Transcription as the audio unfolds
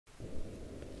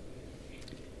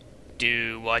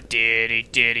do? What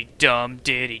diddy dum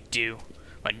diddy do?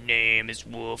 My name is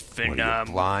Wolf and What, are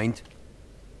you blind?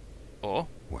 Oh?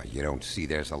 What, you don't see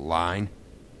there's a line?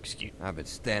 Excuse... I've been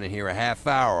standing here a half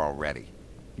hour already.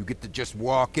 You get to just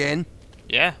walk in?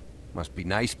 Yeah. Must be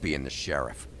nice being the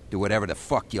sheriff. Do whatever the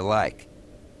fuck you like.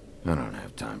 I don't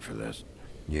have time for this.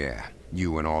 Yeah,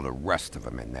 you and all the rest of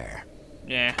them in there.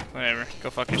 Yeah, whatever.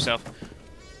 Go fuck yourself.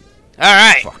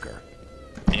 Alright! Fucker.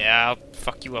 Yeah, I'll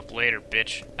fuck you up later,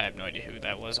 bitch. I have no idea who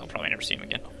that was. I'll probably never see him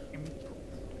again.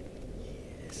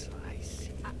 Yes, I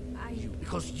see.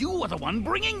 Because you are the one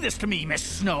bringing this to me, Miss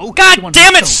Snow. God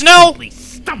damn it, Snow! You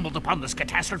stumbled upon this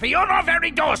catastrophe on our very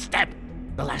doorstep.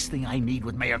 The last thing I need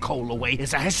with Mayor Cole away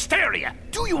is a hysteria.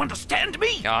 Do you understand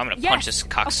me? Oh, I'm gonna punch this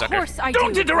cocksucker. Of course I do.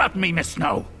 Don't interrupt me, Miss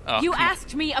Snow. Oh, You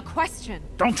asked me a question.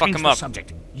 Don't Fuck change him the up.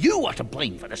 subject. You are to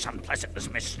blame for this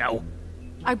unpleasantness, Miss Snow.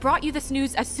 I brought you this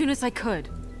news as soon as I could.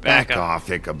 Back up. off,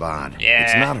 Ichabod. Yeah.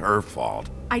 It's not her fault.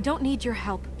 I don't need your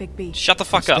help, Big B. Shut the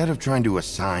fuck Instead up. of trying to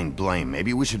assign blame,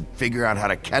 maybe we should figure out how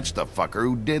to catch the fucker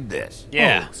who did this.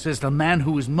 Yeah. Oh, says the man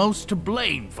who is most to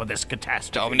blame for this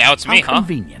catastrophe. Oh, now it's me, How huh?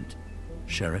 Convenient.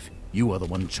 Sheriff, you are the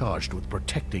one charged with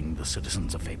protecting the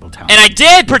citizens of Fabletown. And I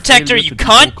did protect her, Failure you to do so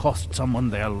cunt! cost someone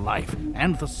their life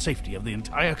and the safety of the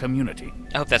entire community.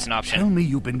 I hope that's an Tell option. me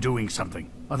you've been doing something.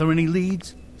 Are there any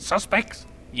leads? Suspects?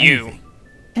 You. Anything.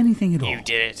 Anything at all. You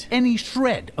did it. Any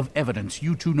shred of evidence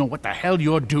you two know what the hell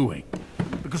you're doing.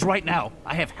 Because right now,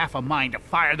 I have half a mind to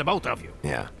fire the both of you.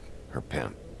 Yeah, her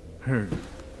pimp. Her...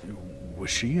 was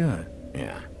she a...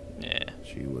 Yeah, Yeah.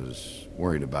 she was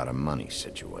worried about a money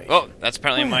situation. Oh, that's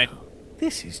apparently my... Well,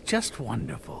 this is just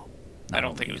wonderful. I Not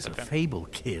don't think it only was is a pimp. Fable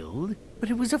killed, but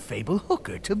it was a Fable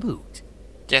hooker to boot.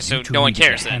 Yeah, so You two no one need to get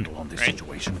cares a then, handle on this right?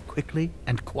 situation quickly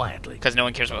and quietly. Because no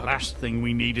one cares The about hookers. last thing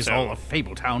we need is So- all of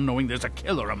Fabletown knowing there's a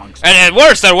killer amongst us. And at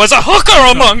worst, there was a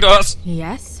hooker among us!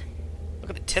 Yes? Look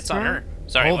at the tits on Sir? her.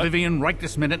 Sorry, Call what? Vivian right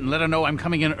this minute and let her know I'm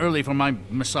coming in early for my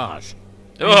massage.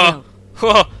 Ugh.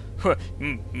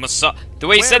 Massage. The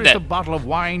way you Where said is that. the bottle of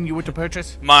wine you were to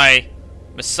purchase? My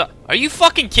massage. Are you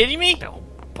fucking kidding me? Oh,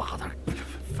 bother.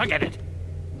 Forget it.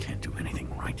 Can't do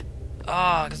anything right.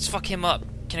 Ah, let's fuck him up.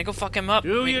 Can I go fuck him up?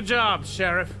 Do your job,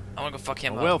 Sheriff. I wanna go fuck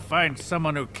him We'll up. find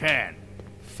someone who can.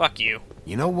 Fuck you.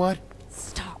 You know what?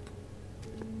 Stop.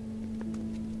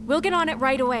 We'll get on it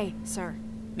right away, sir.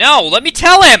 No, let me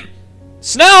tell him!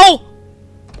 Snow!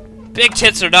 Big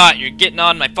tits or not, you're getting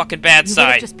on my fucking bad You would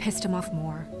have side. just pissed him off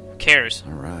more. Who cares?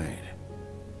 All right.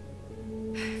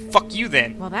 Fuck you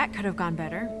then. Well, that could have gone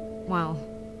better. Well,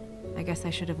 I guess I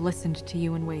should have listened to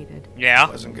you and waited. Yeah?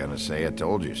 Wasn't gonna say I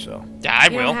told you so. Yeah, I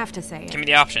You will. don't have to say Give it. me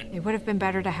the option. It would have been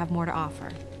better to have more to offer.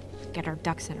 Get our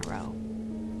ducks in a row.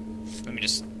 Let me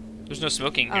just... There's no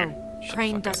smoking here. Oh, Shut the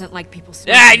Crane fuck up. doesn't like people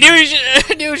smoking. Yeah,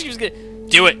 I knew she was gonna...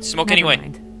 Do it. Smoke Never anyway.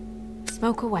 mind.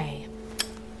 Smoke away.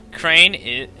 Crane,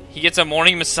 he gets a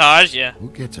morning massage. Yeah. Who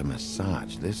gets a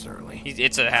massage this early?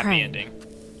 It's a happy Crane. ending.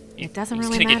 It doesn't he's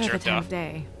really gonna get matter the jerked time off. of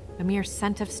day. A mere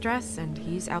scent of stress, and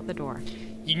he's out the door.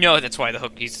 You know that's why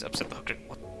he's upset the hooker.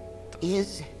 What?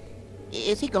 Is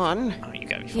he gone? Oh, you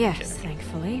gotta be fucking Yes, kidding me.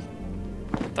 thankfully.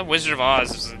 The Wizard of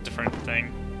Oz is a different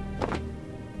thing.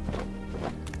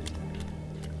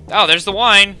 Oh, there's the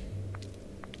wine.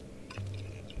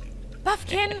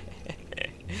 Buffkin!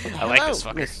 I like this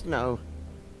Hello, fucker. Miss Snow.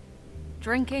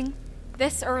 Drinking?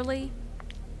 This early?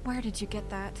 Where did you get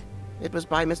that? It was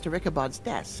by Mr. Ichabod's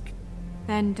desk.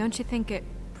 Then don't you think it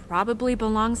probably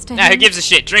belongs to Nah, him? who gives a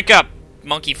shit? Drink up,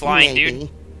 monkey flying Maybe.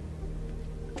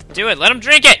 dude. Do it. Let him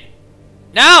drink it.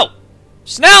 No,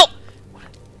 Snow.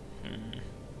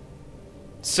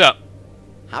 Sup?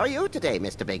 How are you today,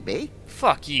 Mr. Bigby?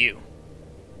 Fuck you.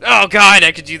 Oh God,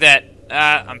 I could do that.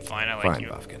 I'm fine. I like Fine, you.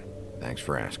 Buffkin. Thanks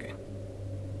for asking.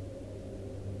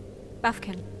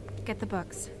 Buffkin, get the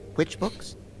books. Which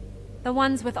books? The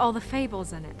ones with all the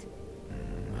fables in it.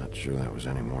 Not sure that was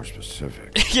any more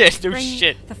specific. Yeah, no Bring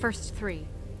shit. the first 3.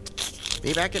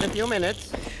 Be back in a few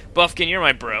minutes. Buffkin, you're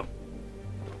my bro. He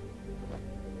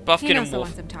Buffkin knows and the Wolf.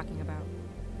 ones I'm talking about.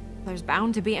 There's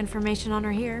bound to be information on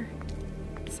her here.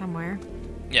 Somewhere.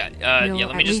 Yeah, You'll yeah.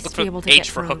 Let me at just least look be for able to H get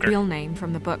for her hooker. real name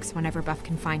from the books whenever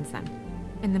Buffkin finds them.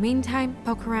 In the meantime,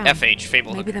 poke around. FH,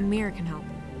 Fable Maybe hooker. the mirror can help.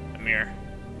 A mirror.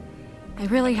 I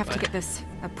really have to get this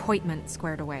appointment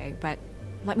squared away, but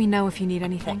let me know if you need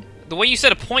anything. The way you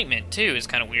said appointment too is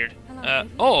kind of weird. Hello,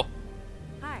 Vivian. Oh,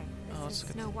 Hi, Oh, this let's is look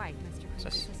at Snow White, Mr. Crane's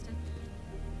this. assistant.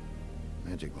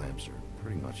 Magic lamps are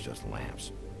pretty much just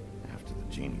lamps after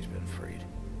the genie's been freed.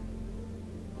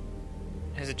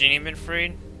 has the genie been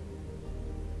freed?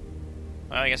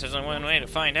 Well, I guess there's only one way to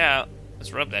find out.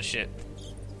 Let's rub that shit.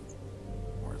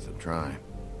 Worth a try.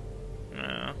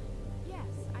 No. Yes,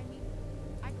 I mean,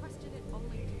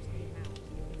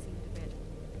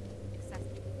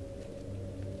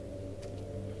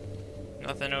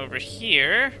 Nothing over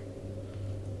here.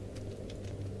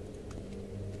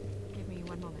 Give me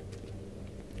one moment.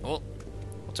 Well,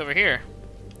 what's over here?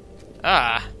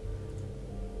 Ah.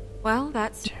 Well,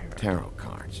 that's... Tarot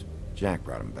cards. Jack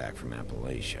brought them back from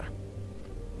Appalachia.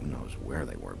 Who knows where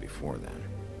they were before then?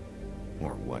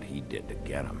 Or what he did to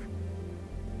get them.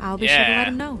 I'll be sure to let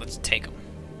him know. Let's take them.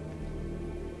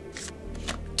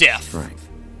 Death. Strength.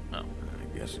 Oh.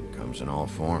 I guess it comes in all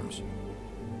forms.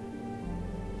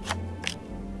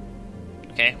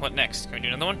 Okay, what next? Can we do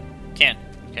another one? Can.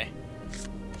 Okay.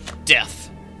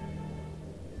 Death.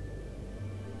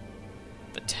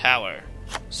 The tower.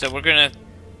 So we're gonna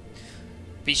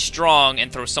be strong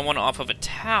and throw someone off of a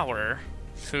tower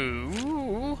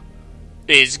who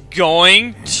is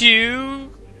going to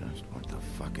Just what the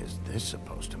fuck is this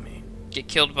supposed to mean? get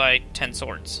killed by 10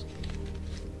 swords.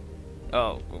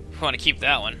 Oh, we want to keep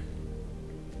that one.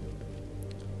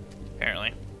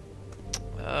 Apparently.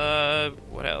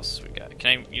 What else we got?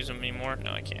 Can I use them anymore?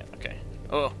 No, I can't. Okay.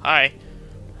 Oh, hi.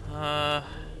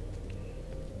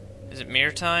 Is it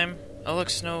mirror time? Oh, look,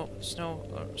 Snow's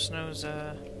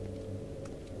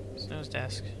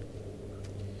desk.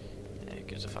 Yeah, who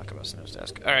gives a fuck about Snow's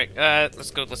desk? Alright,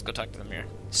 let's go talk to the mirror.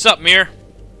 Sup, mirror?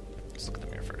 Let's look at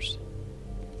the mirror first.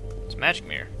 It's a magic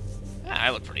mirror. Ah, I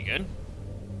look pretty good.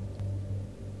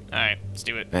 Alright, let's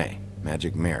do it. Hey,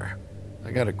 magic mirror.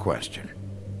 I got a question.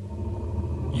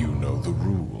 You know the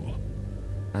rule.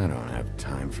 I don't have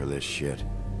time for this shit.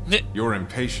 Your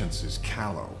impatience is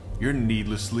callow. You're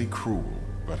needlessly cruel,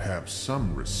 but have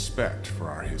some respect for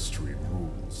our history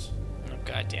rules. Oh,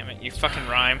 god damn it. You fucking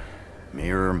rhyme.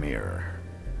 Mirror, mirror.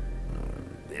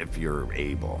 If you're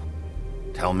able,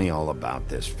 tell me all about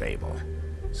this fable.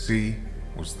 See?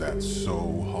 Was that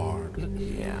so hard?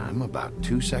 Yeah, I'm about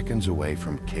 2 seconds away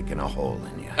from kicking a hole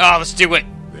in you. Oh, let's do it.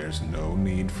 There's no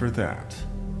need for that.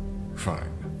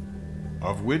 Fine.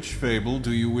 Of which fable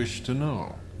do you wish to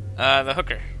know? The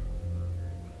hooker.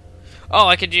 Oh,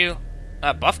 I could do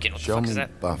Buffkin. What the Show fuck me is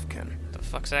that? Buffkin. What the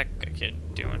fuck's that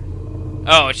kid doing?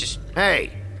 Oh, it's just...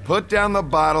 Hey, put down the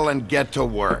bottle and get to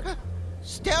work.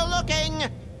 Still looking.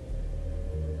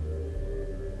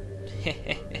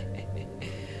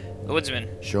 The woodsman.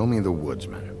 Show me the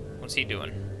woodsman. What's he doing?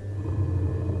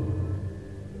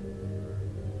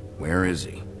 Where is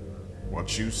he?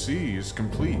 What you see is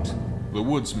complete. The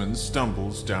woodsman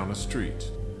stumbles down a street.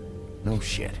 No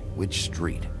shit. Which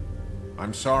street?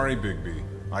 I'm sorry, Bigby.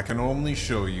 I can only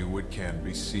show you what can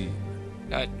be seen.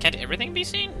 Can't everything be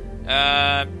seen?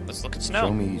 Let's look at Snow.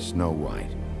 Show me Snow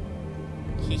White.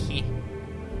 Hee.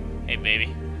 Hey,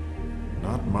 baby.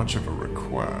 Not much of a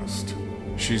request.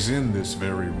 She's in this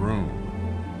very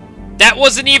room. That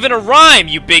wasn't even a rhyme,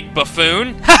 you big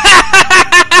buffoon!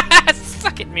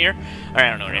 Suck it, mirror. Alright, I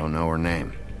don't know her I name. don't know her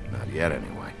name. Not yet,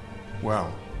 anyway.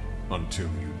 Well, until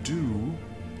you do,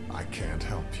 I can't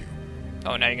help you.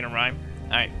 Oh, now you're gonna rhyme?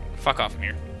 Alright, fuck off,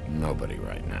 mirror. Nobody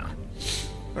right now.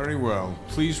 Very well.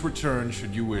 Please return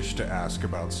should you wish to ask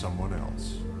about someone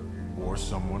else. Or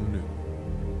someone new.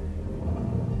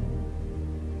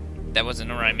 That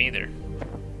wasn't a rhyme either.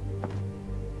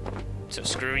 So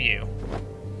screw you.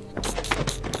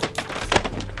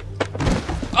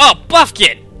 Oh,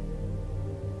 Buffkin!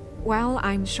 Well,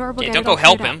 I'm sure we'll Yeah, get don't it go all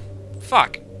help cleared him.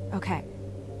 Fuck. up. Okay.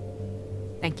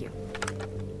 Thank you.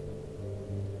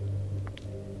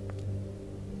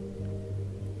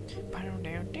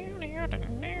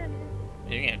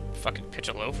 You're gonna fucking pitch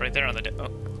a loaf right there on the...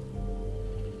 Oh.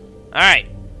 Alright.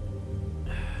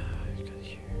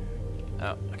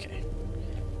 Oh, okay.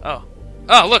 Oh.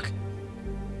 Oh, look!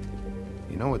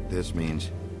 You know what this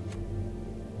means?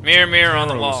 Mirror, mirror on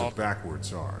the Tarot is wall. a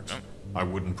backwards art. I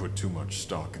wouldn't put too much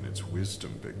stock in its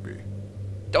wisdom, Bigby.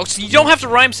 Oh, so you don't have to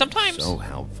rhyme sometimes? So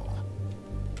helpful.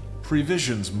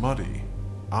 Prevision's muddy.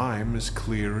 I'm as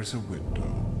clear as a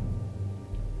window.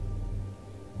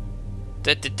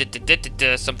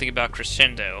 Something about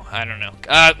crescendo. I don't know.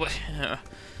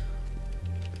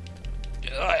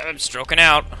 I'm stroking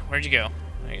out. Where'd you go?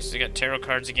 I guess I got tarot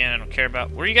cards again. I don't care about...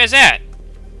 Where are you guys at?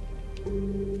 Where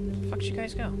the fuck did you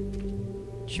guys go?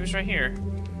 She was right here.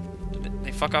 Did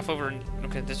they fuck off over...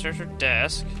 Okay, this is her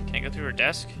desk. Can I go through her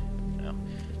desk? No.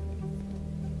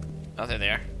 Oh, there they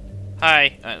are.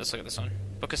 Hi. Alright, let's look at this one.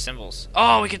 Book of Symbols.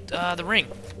 Oh, we could... the ring.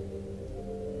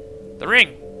 The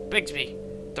ring.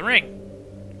 Bigsby. The ring.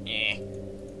 Yeah.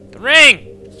 The ring!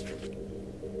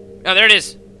 Oh, there it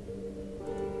is.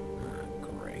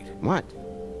 Great. What?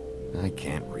 I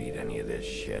can't read any of this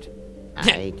shit.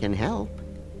 I can help.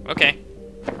 Okay.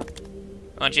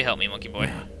 Why don't you help me, monkey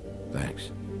boy?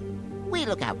 Thanks. We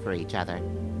look out for each other.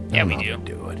 Yeah, we I'll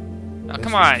do. do it. Oh, This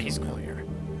come on. is He's... familiar.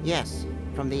 Yes,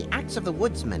 from the Axe of the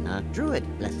Woodsman, a druid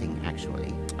blessing,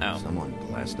 actually. Oh. Someone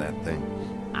bless that thing.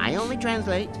 I only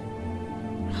translate.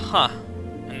 Huh.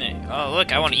 And then, oh,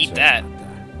 look, I want to eat Say that. about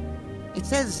that. It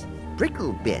says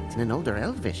bricklebit in an older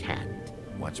elvish hand.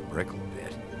 What's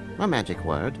bricklebit? A magic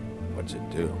word. What's it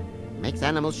do? Makes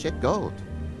animals shit gold.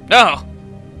 No!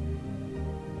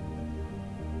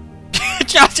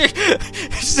 Josh,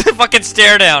 just a fucking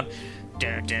stare down.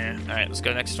 Alright, let's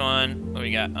go next one. What do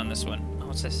we got on this one? Oh,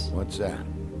 what's this? What's that?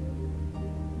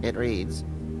 It reads,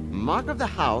 Mark of the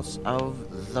House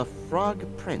of the Frog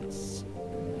Prince.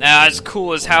 Nah, as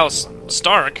cool as House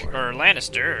Stark or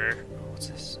Lannister or what's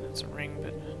this? It's a ring,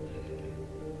 but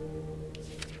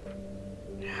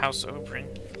House Oberyn.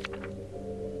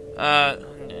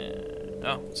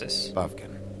 Oh, what's this?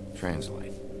 Buffkin.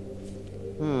 Translate.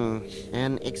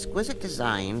 An exquisite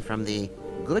design from the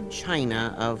good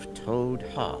china of Toad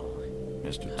Hall.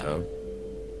 Mr. Toad?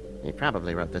 He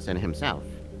probably wrote this in himself.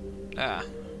 I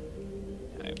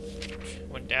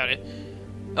wouldn't doubt it.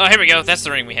 Oh, here we go. That's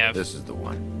the ring we have. This is the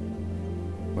one.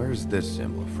 Where's this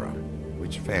symbol from?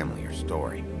 Which family or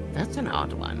story? That's an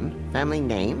odd one. Family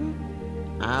name?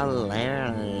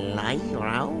 Alerleirau?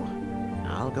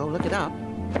 I'll go look it up.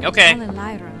 Okay.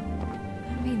 Lyra.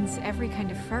 That means every kind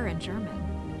of fur in German.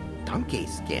 Donkey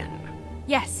skin.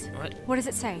 Yes. What? What does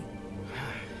it say?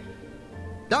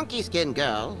 Donkey skin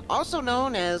girl, also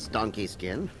known as donkey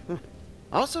skin,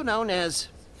 also known as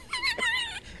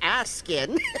ass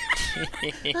skin,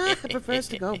 prefers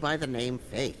to go by the name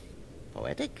Faith.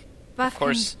 Poetic? Buff, Of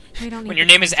course. we don't need When your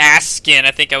to- name is Ass Skin,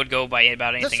 I think I would go by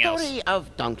about The anything story else.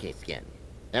 of Donkey Skin.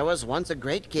 There was once a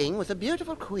great king with a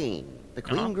beautiful queen. The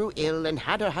queen Uh-huh. grew ill and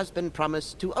had her husband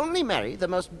promise to only marry the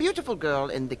most beautiful girl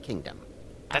in the kingdom.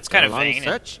 That's After kind a of long vain.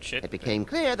 search, and shit. it became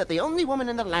clear that the only woman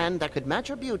in the land that could match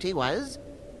her beauty was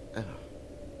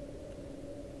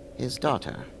his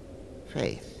daughter,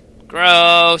 Faith.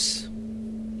 Gross. She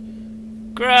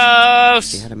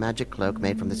Gross. had a magic cloak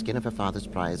made from the skin of her father's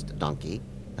prized donkey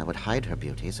that would hide her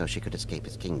beauty so she could escape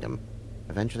his kingdom.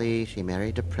 Eventually, she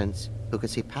married a prince who could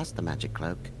see past the magic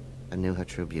cloak and knew her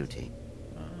true beauty.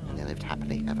 And they lived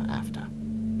happily ever after.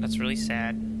 That's really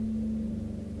sad.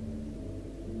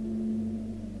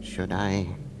 Should I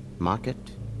mark it,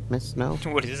 Miss Snow?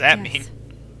 What does that Yes. mean?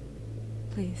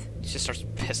 Please. He just starts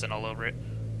pissing all over it.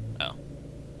 Oh.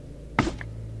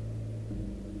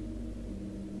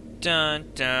 Dun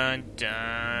dun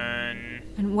dun.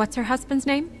 And what's her husband's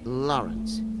name?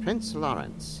 Lawrence. Prince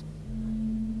Lawrence.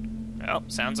 Well,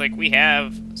 sounds like we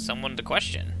have someone to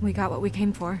question. We got what we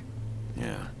came for.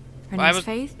 Yeah. Her Well, I name's was-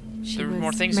 Faith. She there were was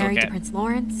more things to married look to at. Prince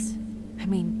Lawrence. I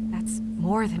mean, that's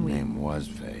more than Her we... name was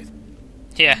Faith.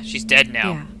 Yeah, she's dead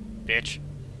now, Yeah. bitch.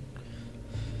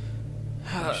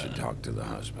 I should talk to the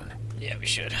husband. Yeah, we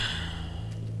should.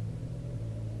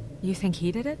 You think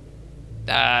he did it?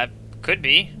 Could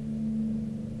be.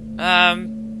 Yeah,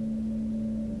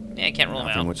 I can't rule him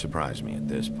Nothing out. would surprise me at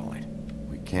this point.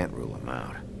 We can't rule him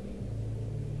out.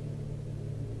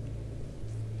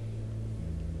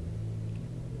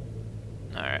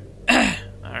 Alright.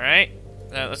 Alright.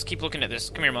 Let's keep looking at this.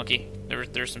 Come here, monkey.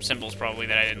 There's some symbols probably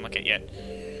that I didn't look at yet.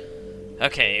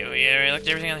 Okay, we looked at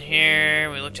everything on here.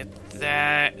 We looked at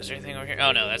that. Is there anything over here?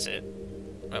 Oh, no, that's it.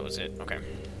 That was it. Okay.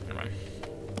 Never mind.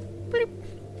 Boop.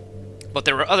 But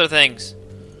there were other things.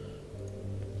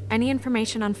 Any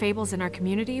information on fables in our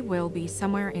community will be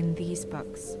somewhere in these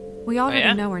books. We already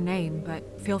yeah? know her name,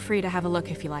 but feel free to have a look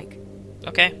if you like.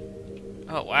 Okay.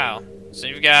 Oh, wow. So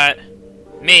you've got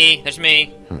me. There's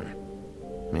me.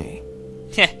 Me.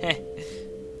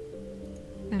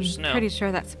 I'm Snow. pretty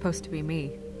sure that's supposed to be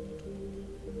me.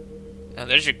 Oh,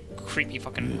 there's your creepy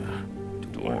fucking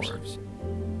dwarves. Dwarves.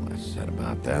 Less said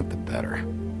about that, the better.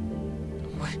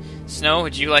 What? Snow,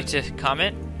 would you like to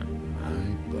comment? Hi,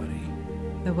 buddy.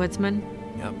 The woodsman?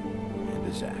 Yep. And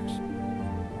his axe.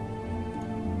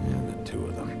 Yeah, the two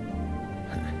of them.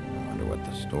 I wonder what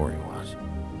the story was.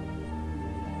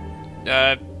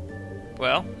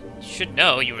 Well, you should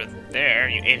know. You were there.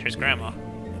 You ate his grandma.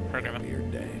 Her grandma.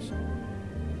 Weird days.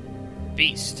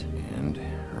 Beast. And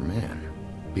her man.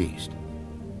 Beast.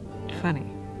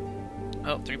 Funny.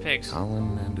 Oh, 3 pigs.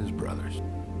 Colin and his brothers.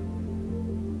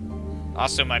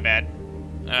 Also my bad.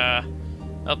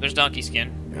 Oh, there's donkey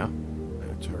skin. Yeah,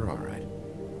 that's her, all right.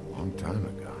 A long time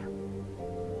ago.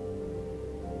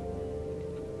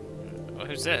 Well,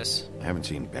 who's this? I haven't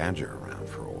seen Badger around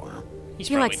for a while. He's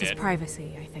He probably likes his dead.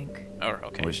 privacy, I think. Oh,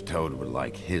 okay. Wish Toad would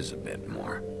like his a bit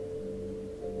more.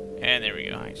 And there we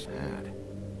go. Nice hat.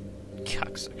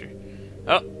 Cocksucker.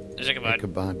 Oh, there's Ichabod.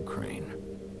 Ichabod Crane.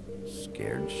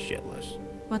 Scared shitless.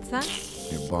 What's that?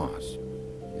 Your boss.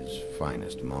 His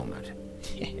finest moment.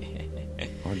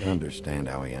 Hard to understand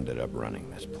how he ended up running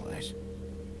this place.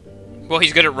 Well,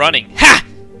 he's good at running. Ha!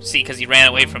 See, because he ran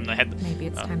away from the head. Maybe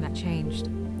it's time that changed.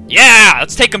 Yeah!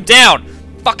 Let's take him down!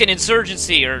 Fucking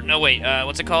insurgency, or no, wait,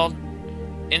 what's it called?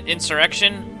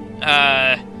 Insurrection?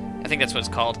 I think that's what it's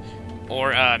called.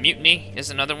 Or, mutiny is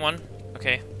another one.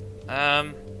 Okay.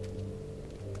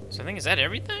 So I think, is that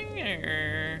everything?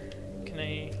 Or can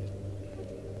I...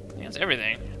 I think that's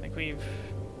everything. I think we've...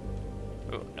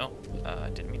 Oh, no.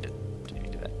 Didn't mean to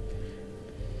do that.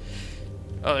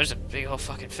 Oh, there's a big old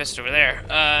fucking fist over there.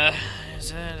 That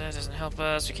doesn't help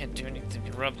us. We can't do anything. We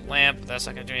can rub the lamp, but that's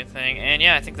not gonna do anything. And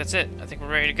yeah, I think that's it. I think we're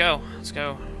ready to go. Let's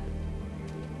go.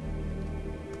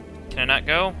 Can I not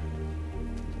go?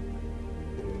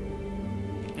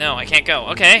 No, I can't go.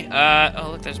 Okay. Oh,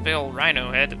 look, there's a big old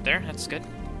rhino head up there. That's good.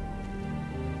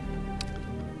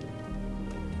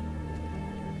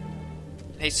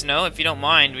 Hey, Snow, if you don't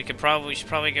mind, we should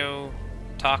probably go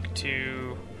talk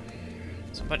to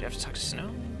somebody. I have to talk to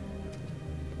Snow?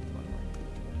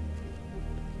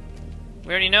 We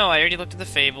already know. I already looked at the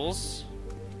fables.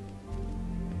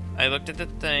 I looked at the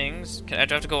things. Do I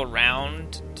have to go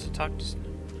around to talk to Snow?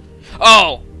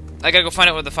 Oh! I gotta go find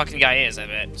out where the fucking guy is, I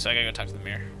bet. So I gotta go talk to the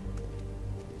mirror.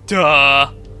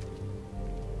 Duh!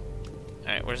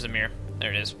 Alright, where's the mirror?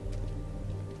 There it is.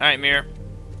 Alright, mirror.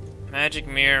 Magic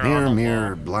mirror on the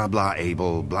Mirror, wall. blah blah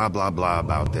able, blah blah blah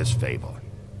about this fable.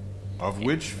 Of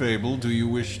which fable do you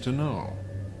wish to know?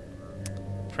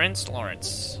 Prince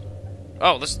Lawrence.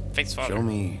 Oh, this is Faith's father. Show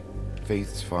me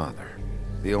Faith's father,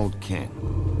 the old king.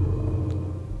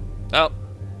 Oh,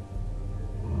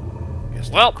 Guess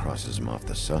Well- that crosses him off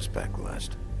the suspect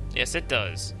list. yes it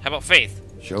does. How about Faith?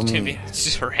 Show me, It's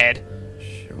just her head.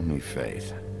 show me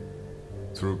Faith.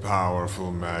 Through powerful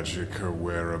magic, her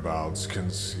whereabouts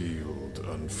concealed.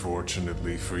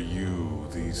 Unfortunately for you,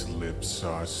 these lips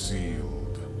are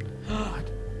sealed.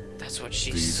 That's what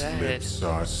she These said. lips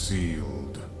are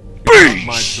sealed. It's not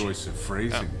my choice of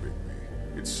phrasing,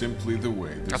 Bigby. It's simply the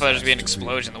way this I thought it was has gonna be an to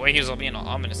explosion. The way he was all being all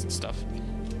ominous and stuff.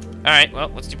 Alright, well,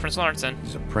 let's do Prince Lawrence then.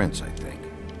 He's a prince, I think.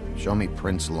 Show me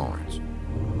Prince Lawrence.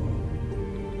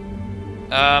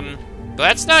 But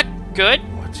that's not good.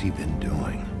 What's he been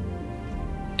doing?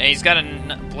 And he's got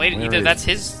a blade. Where Either is that's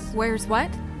he? his. Where's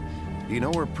what? Do you know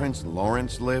where Prince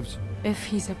Lawrence lives? If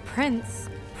he's a prince,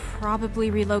 probably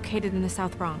relocated in the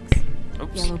South Bronx.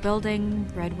 Oops. Yellow building,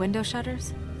 red window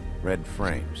shutters. Red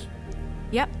frames.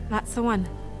 Yep, that's the one.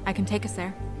 I can take us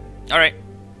there. Alright,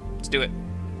 let's do it.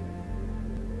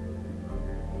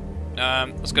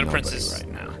 Let's go to Nobody Prince's.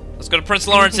 right now. Let's go to Prince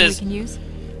Anything Lawrence's. we can use?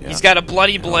 Yeah. He's got a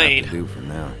bloody That'll have blade. to do for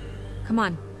now. Come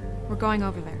on, we're going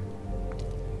over there.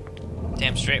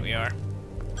 Damn straight we are.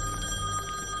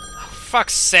 Oh,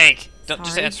 fuck's sake! Don't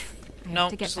just Sorry. answer. I have No,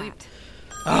 to get just leave. that.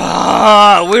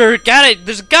 Ah, we're got it.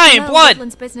 There's a guy in Hello, blood.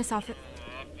 Woodland's business office.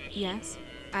 Yes,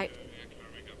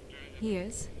 He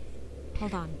is.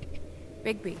 Hold on,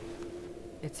 Bigby.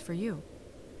 It's for you.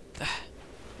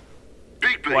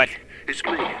 Bigby, What? it's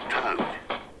me, Toad.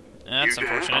 That's You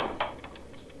there? unfortunate.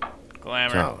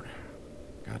 Glamour. Toad,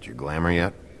 got your glamour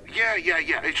yet? Yeah,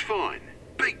 it's fine.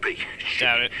 Bigby, shit.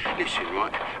 Doubt it. Listen,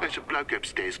 right, there's a bloke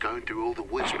upstairs going through all the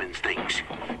woodsman's things.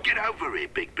 Get over here,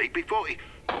 Bigby, before he...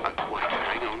 Oh, wait,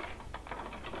 hang on.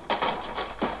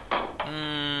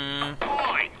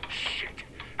 Oi, shit.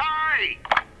 Hey!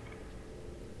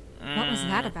 What was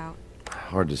that about?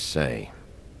 Hard to say.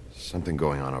 Something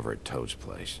going on over at Toad's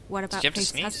place. What Did about you have to Faith's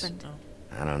sneeze? husband?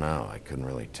 Oh. I don't know. I couldn't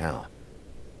really tell.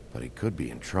 But he could be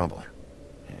in trouble.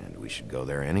 And we should go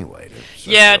there anyway to search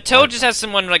Yeah, the Toad just apartment. has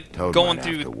someone like Toad going might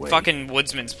have through to wait. fucking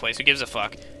Woodsman's place. Who gives a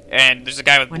fuck? And there's a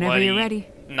guy with Whenever bloody you're ready.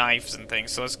 knives and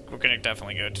things. So we're gonna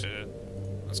definitely go to.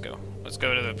 Let's go. Let's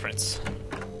go to the prince.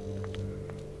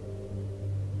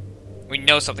 We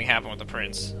know something happened with the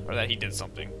prince, or that he did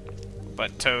something.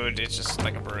 But Toad is just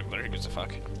like a burglar. Who gives a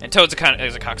fuck? And Toad's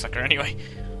is a cocksucker anyway.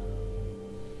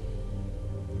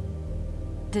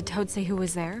 Did Toad say who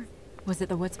was there? Was it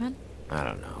the woodsman? I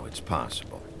don't know. It's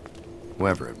possible.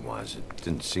 Whoever it was, it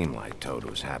didn't seem like Toad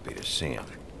was happy to see him.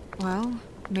 Well,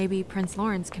 maybe Prince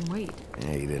Lawrence can wait.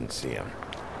 Yeah, he didn't see him.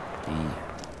 He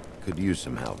could use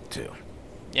some help, too.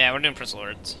 Yeah, we're doing Prince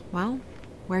Lawrence. Well,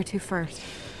 where to first?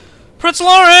 Prince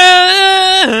Lawrence!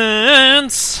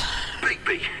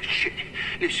 Bigby, shit.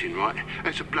 Listen, right,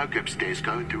 there's a bloke upstairs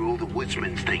going through all the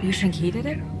woodsman's things. You think he did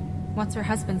it? What's her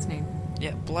husband's name?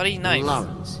 Yeah, bloody knife.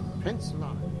 Lawrence. Prince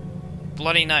Lawrence.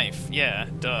 Bloody knife. Yeah,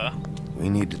 duh. We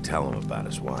need to tell him about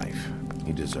his wife.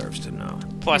 He deserves to know.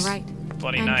 Plus, You're right.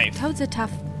 bloody and knife. Toad's a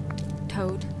tough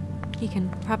Toad. He can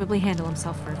probably handle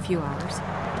himself for a few hours.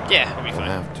 Yeah, we'll be We'll fine.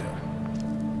 have to.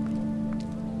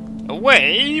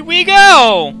 Away we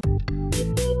go!